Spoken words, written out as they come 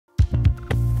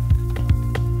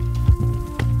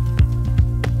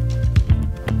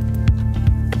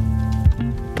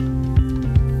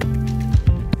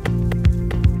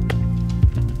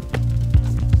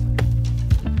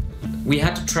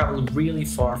traveled really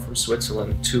far from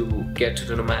Switzerland to get to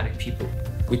the nomadic people.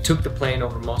 We took the plane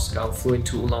over Moscow, flew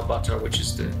into Ulaanbaatar, which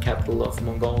is the capital of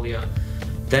Mongolia,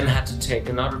 then had to take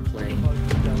another plane.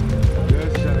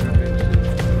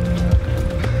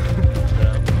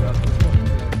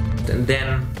 And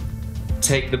then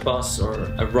take the bus, or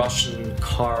a Russian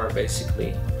car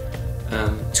basically,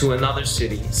 to another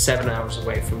city 7 hours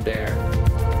away from there.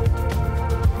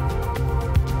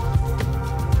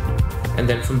 And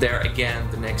then from there again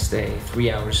the next day, 3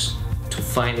 hours, to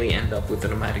finally end up with a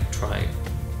nomadic tribe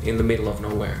in the middle of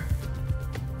nowhere.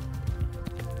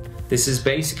 This is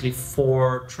basically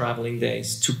 4 traveling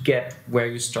days to get where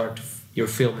you start your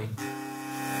filming.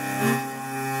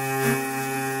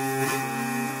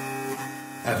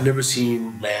 I've never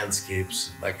seen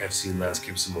landscapes like I've seen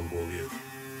landscapes in Mongolia.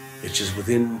 It's just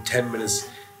within 10 minutes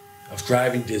of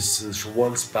driving distance from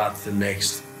one spot to the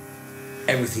next,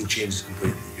 everything changes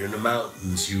completely. You're in the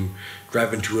mountains, you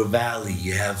drive into a valley,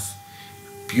 you have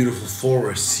beautiful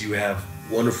forests, you have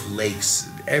wonderful lakes,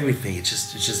 everything. It's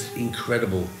just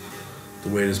incredible the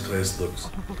way this place looks.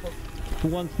 Who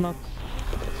wants nuts?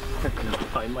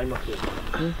 I'm not here.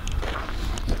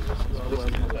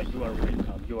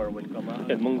 You are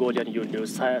welcome. In Mongolian you know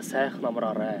Seikh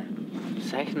Namrare.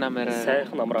 Seikh Namrare.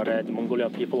 Seikh Namrare. The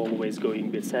Mongolian people always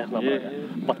going with Seikh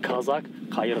Namrare. But Kazakh,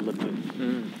 Khayrlı.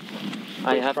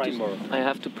 I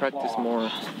have to practice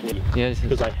more. Yes,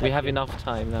 we have enough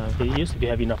time now. Yes, we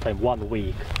have enough time. 1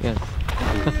 week. Yes.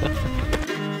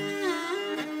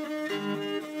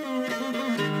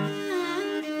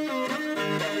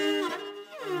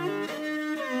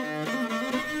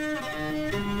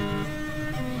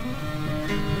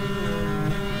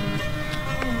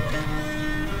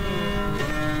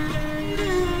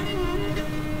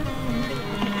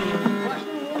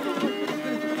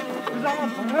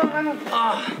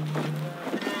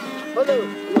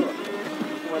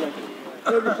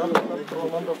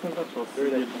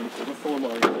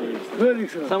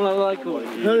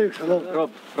 Rob.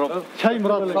 Çay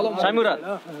Murat. Çay Murat.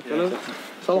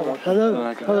 Salam.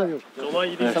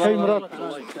 Çay Murat.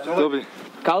 Добрый.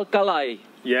 Kalkalay.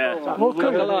 Yeah.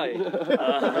 Kalkalay.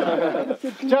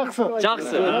 Жақсы.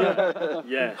 Жақсы.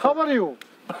 Yeah. How are you?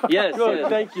 Yes. Yes.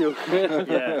 Thank you.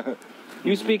 Yeah.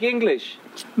 You speak English?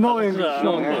 No English.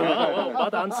 No.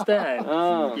 But understand.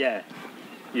 Yeah.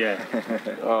 Yeah.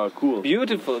 Oh, cool.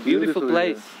 Beautiful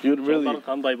place. Жолдар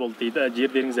қандай болды дейді,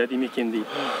 жерлеріңіз әдемі екен дейді.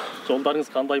 Жолдарыңыз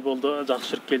қандай болды,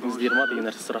 жақсы жүріп келдіңіздер ма деген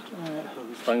нәрсе сұрақ.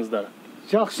 Сұраңыздар.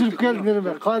 Жақсы жүріп келдіңдер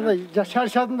ме? Қандай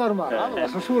шаршадыңдар ма?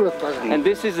 And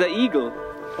this is the eagle.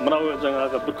 Мынау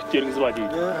жаңағы бүркіттеріңіз ба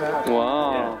дейді.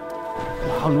 Wow.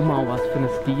 Hallo mal, was für ein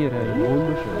Stier, ey.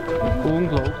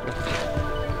 Unglaublich.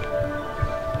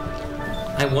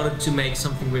 I wanted to make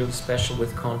something really special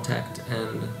with Contact,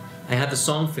 and I had the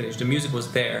song finished, the music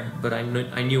was there, but I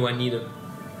knew I needed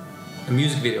a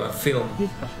music video, a film.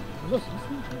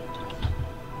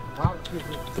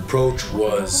 The approach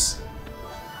was,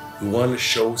 we want to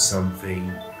show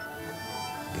something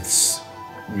that's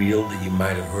real that you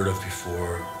might have heard of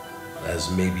before, as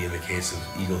maybe in the case of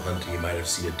eagle hunting, you might have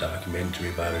seen a documentary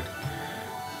about it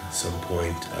at some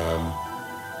point.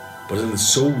 But it's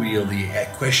so real that you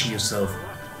question yourself,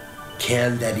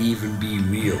 can that even be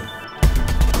real?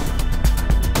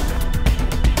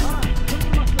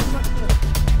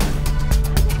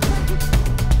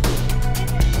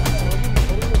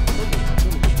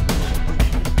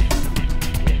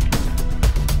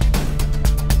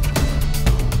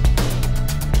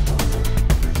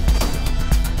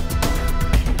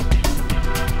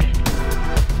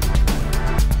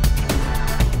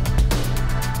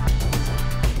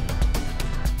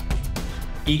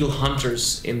 Eagle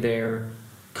hunters in their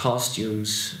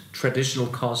costumes, traditional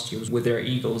costumes with their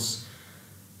eagles,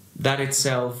 that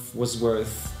itself was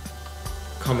worth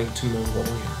coming to Mongolia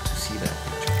to see that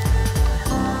picture.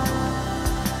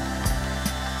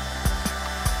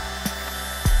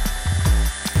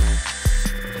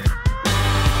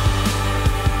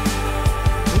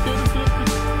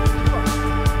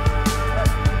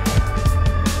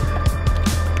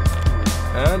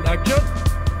 And action!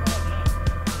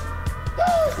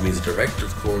 For me as a director,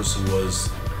 of course, it was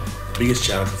the biggest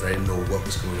challenge because I didn't know what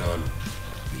was going on.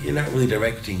 You're not really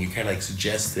directing, you're kind of like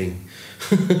suggesting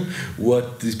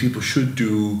what these people should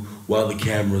do while the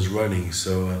camera's running.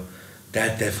 So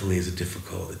that definitely is a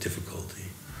difficulty.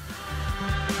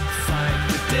 Fight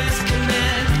the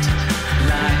disconnect,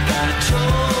 like I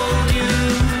told you,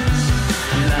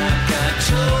 like I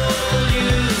told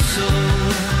you so.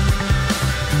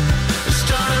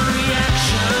 Start a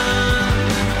reaction.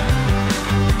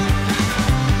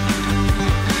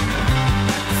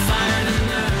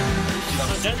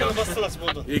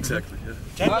 Exactly.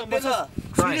 No,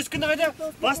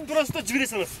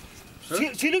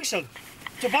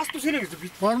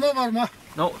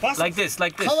 like this,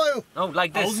 like this. No,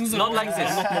 like this, not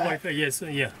like this. Yes,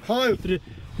 yeah.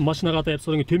 машинаға таяп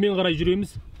содан кейін төмен қарай жүреміз.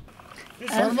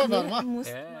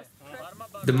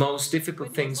 The most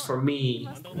difficult things for me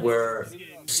were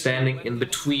standing in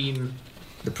between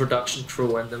the production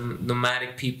crew and the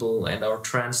nomadic people and our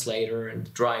translator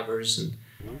and drivers and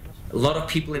a lot of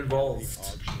people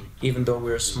involved, even though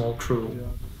we're a small crew.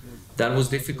 That was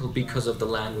difficult because of the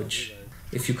language.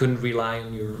 If you couldn't rely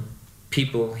on your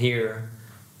people here,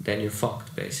 then you're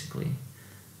fucked, basically.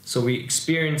 So we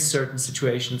experienced certain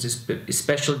situations,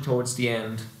 especially towards the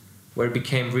end, where it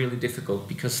became really difficult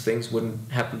because things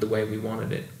wouldn't happen the way we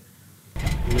wanted it.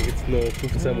 It's no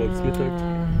 15 Uhr Mittag.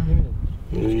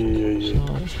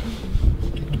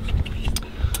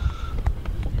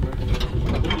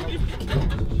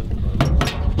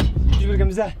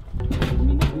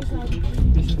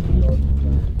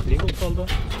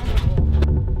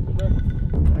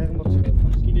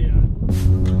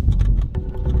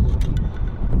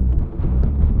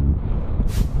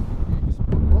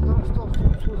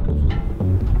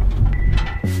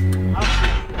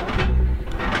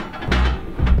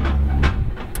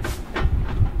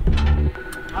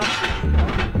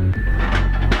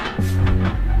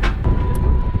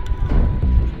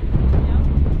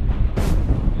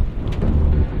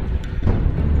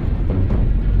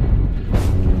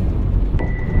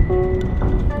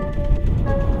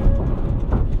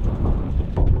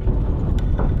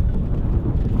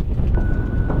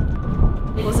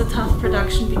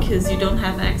 Because you don't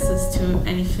have access to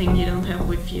anything you don't have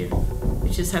with you. You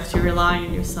just have to rely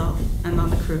on yourself and on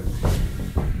the crew.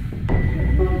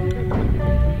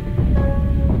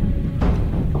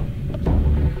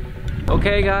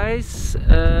 Okay guys,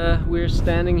 we're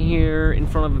standing here in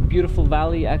front of a beautiful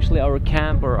valley. Actually our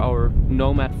camp or our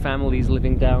nomad family is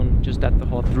living down just at the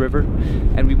hot river,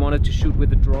 and we wanted to shoot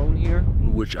with a drone here.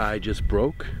 Which I just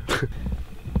broke.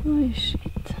 Oh shit.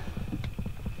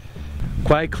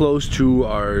 Quite close to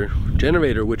our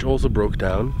generator, which also broke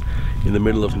down in the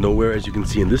middle of nowhere, as you can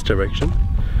see in this direction.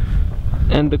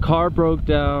 And the car broke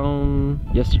down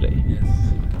yesterday. Yes,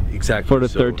 exactly. For the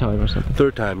third time or something.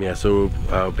 Third time, yeah. So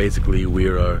basically we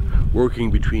are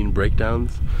working between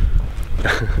breakdowns.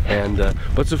 And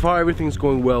but so far everything's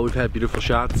going well. We've had beautiful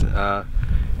shots.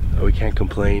 We can't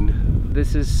complain.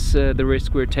 This is the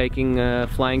risk we're taking,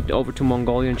 flying over to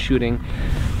Mongolia and shooting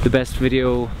the best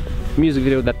music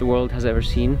video that the world has ever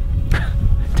seen.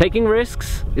 Taking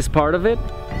risks is part of it.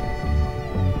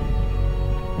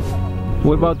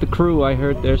 What about the crew? I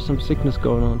heard there's some sickness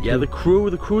going on. Yeah, too. the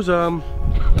crew's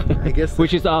I guess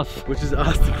which is us. Which is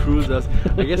us, the crew's us.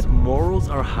 I guess morals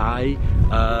are high.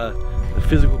 The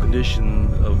physical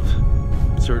condition of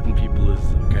certain people is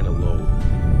kind of low.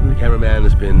 The cameraman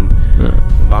has been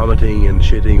vomiting and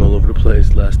shitting all over the place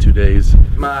the last 2 days.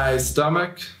 My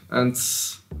stomach and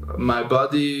my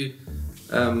body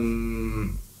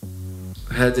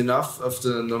had enough of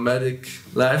the nomadic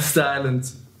lifestyle and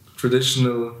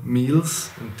traditional meals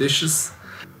and dishes,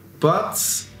 but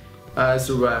I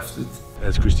survived it.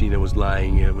 As Christina was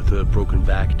lying with a broken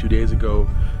back 2 days ago.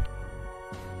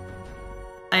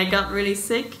 I got really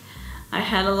sick. I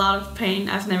had a lot of pain.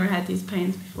 I've never had these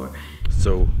pains before.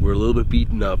 So we're a little bit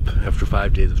beaten up after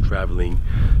 5 days of traveling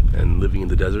and living in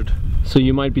the desert. So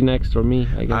you might be next, or me,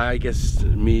 I guess. I guess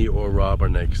me or Rob are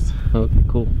next. Okay,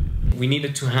 cool. We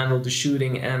needed to handle the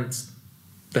shooting and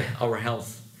our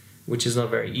health, which is not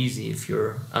very easy if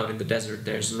you're out in the desert.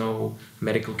 There's no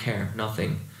medical care,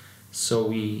 nothing. So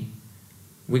we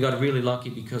got really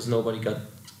lucky because nobody got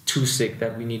too sick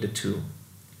that we needed to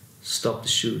stop the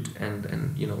shoot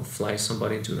and you know, fly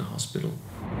somebody into the hospital.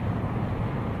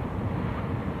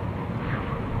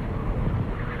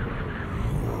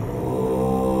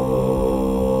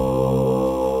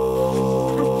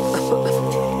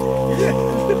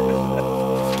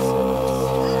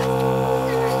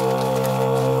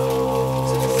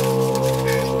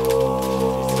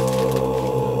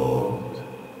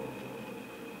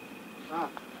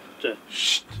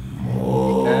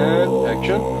 And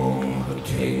action.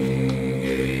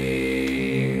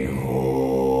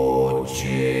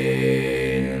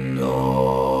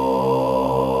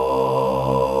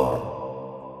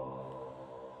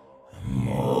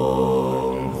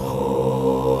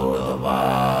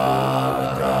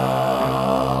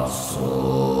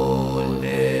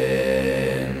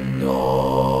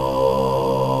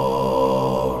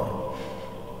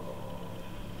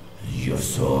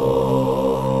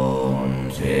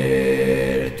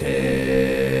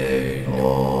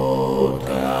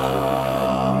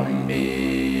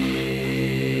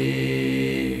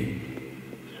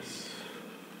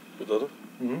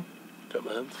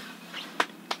 Hand.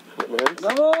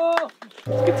 Bravo!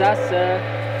 Es gibt's Essen.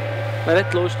 Wer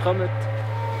hat Lust, kommt.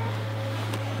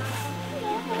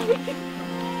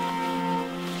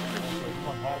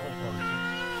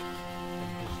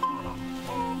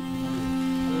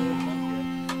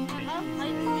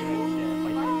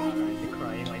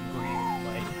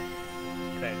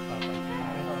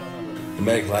 The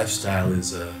nomadic lifestyle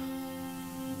is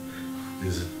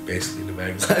basically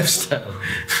nomadic lifestyle.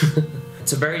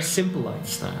 It's a very simple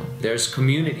lifestyle. There's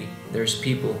community, there's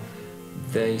people.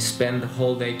 They spend the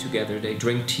whole day together, they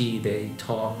drink tea, they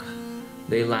talk,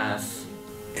 they laugh.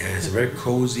 And it's a very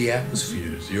cozy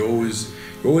atmosphere. You're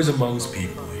always amongst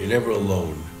people, you're never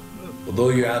alone. Although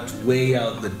you're way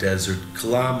out in the desert,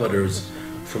 kilometers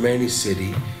from any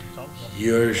city,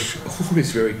 you're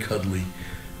always very cuddly.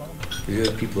 You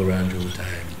have people around you all the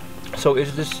time. So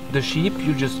is this the sheep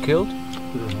you just killed?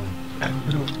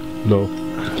 No,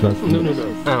 it's not. No.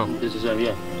 Oh. This is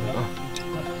yeah.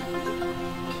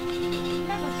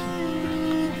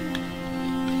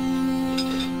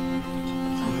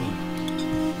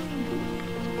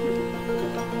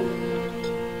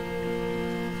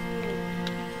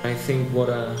 I think what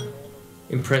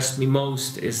impressed me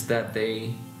most is that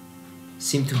they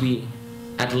seem to be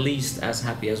at least as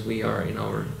happy as we are in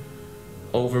our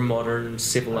over-modern,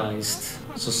 civilized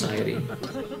society.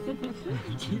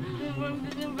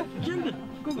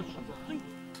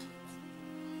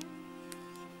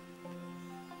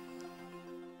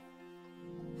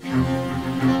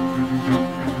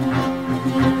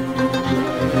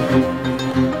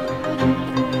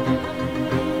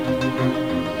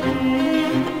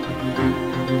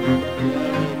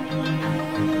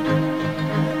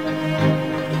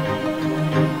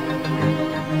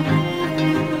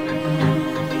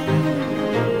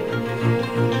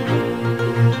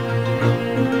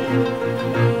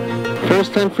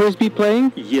 First time frisbee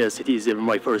playing? Yes, it is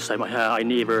my first time. I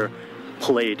never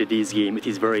played this game. It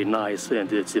is very nice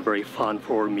and it's very fun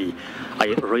for me.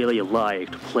 I really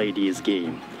like to play this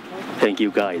game. Thank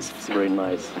you guys. It's very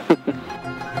nice.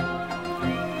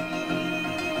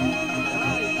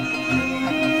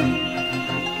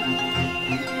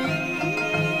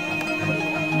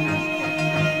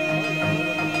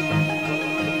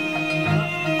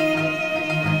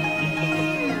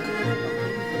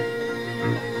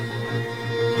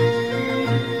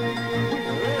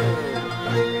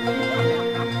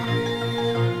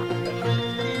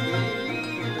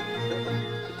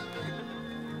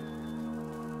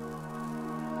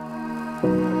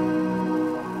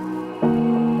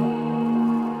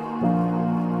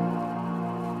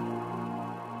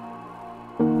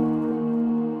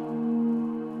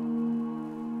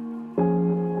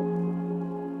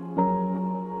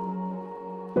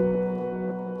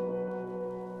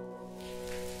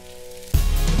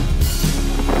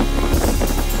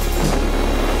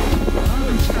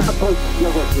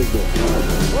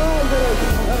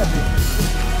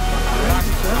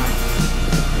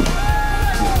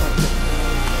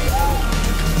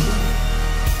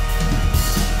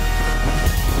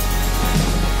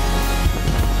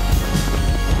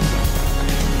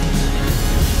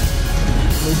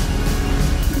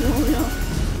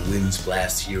 Winds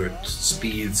blast here at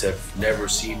speeds I've never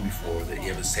seen before. That you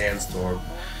have a sandstorm.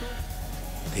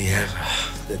 They have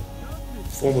that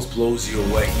almost blows you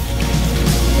away.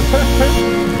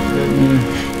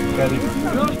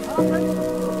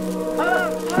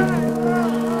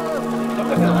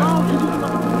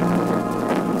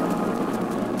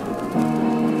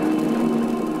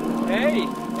 Hey,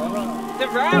 the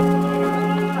wrap!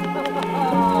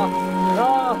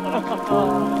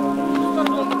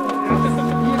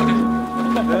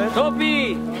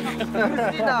 Toby!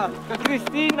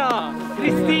 Christina!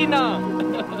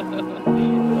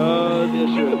 Oh, sehr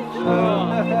schön.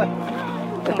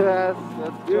 Yes,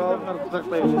 that's job.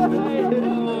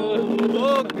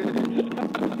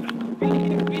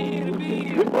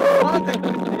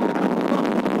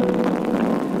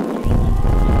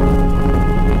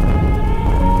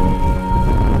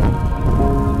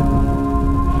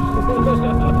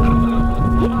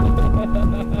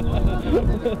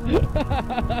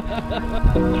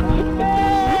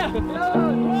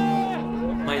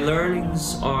 My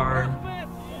learnings are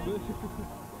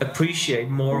appreciate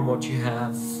more what you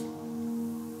have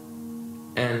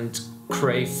and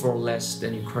crave for less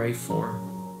than you crave for.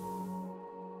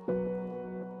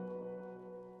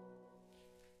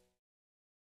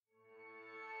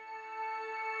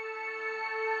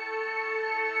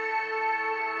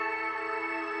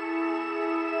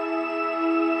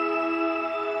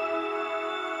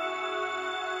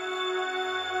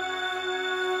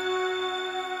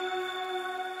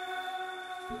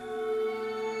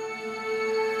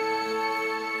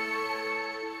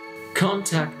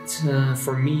 Contact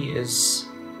for me is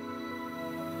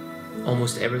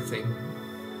almost everything.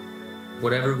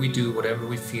 Whatever we do, whatever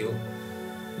we feel,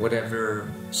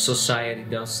 whatever society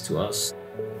does to us,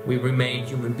 we remain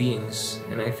human beings.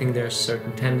 And I think there's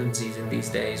certain tendencies in these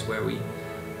days where we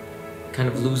kind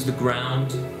of lose the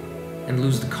ground and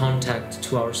lose the contact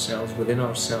to ourselves, within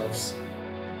ourselves.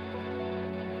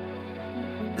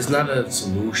 It's not a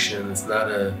solution, it's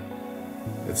not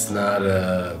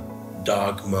a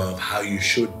dogma of how you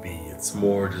should be. It's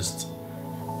more just,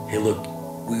 hey look,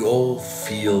 we all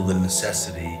feel the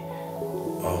necessity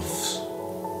of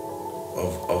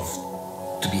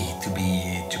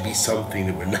to be something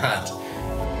that we're not.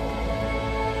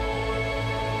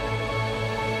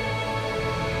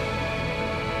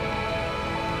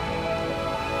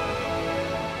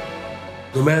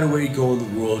 No matter where you go in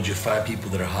the world, you find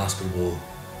people that are hospitable,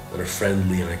 that are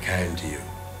friendly and are kind to you.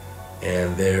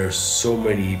 And there's so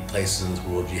many places in this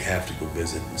world you have to go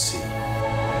visit and see.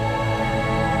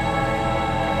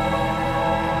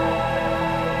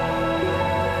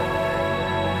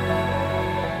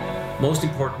 Most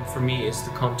important for me is the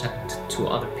contact to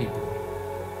other people.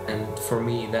 And for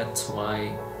me, that's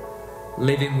why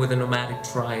living with a nomadic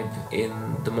tribe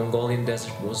in the Mongolian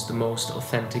desert was the most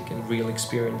authentic and real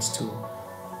experience to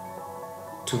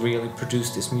really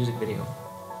produce this music video.